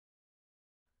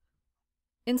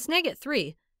In Snagit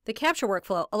 3, the capture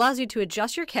workflow allows you to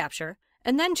adjust your capture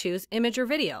and then choose image or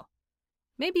video.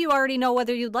 Maybe you already know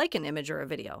whether you'd like an image or a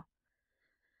video.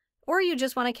 Or you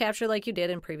just want to capture like you did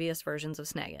in previous versions of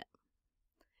Snagit.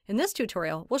 In this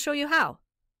tutorial, we'll show you how.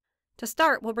 To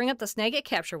start, we'll bring up the Snagit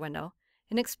capture window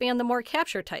and expand the More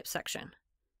Capture Types section.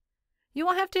 You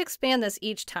won't have to expand this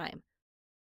each time.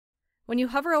 When you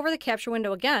hover over the capture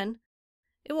window again,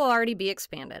 it will already be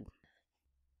expanded.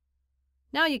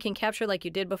 Now you can capture like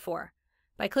you did before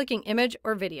by clicking Image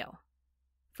or Video.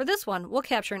 For this one, we'll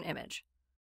capture an image.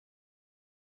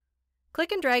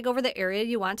 Click and drag over the area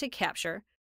you want to capture,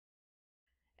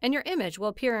 and your image will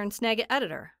appear in Snagit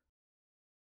Editor.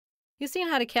 You've seen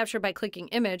how to capture by clicking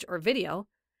Image or Video,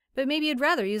 but maybe you'd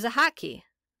rather use a hotkey.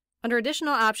 Under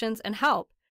Additional Options and Help,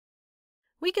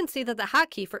 we can see that the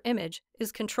hotkey for image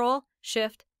is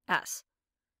Ctrl-Shift-S,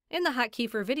 and the hotkey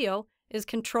for video is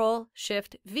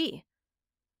Ctrl-Shift-V.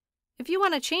 If you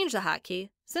want to change the hotkey,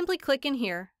 simply click in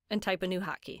here and type a new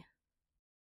hotkey.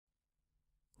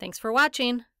 Thanks for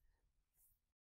watching.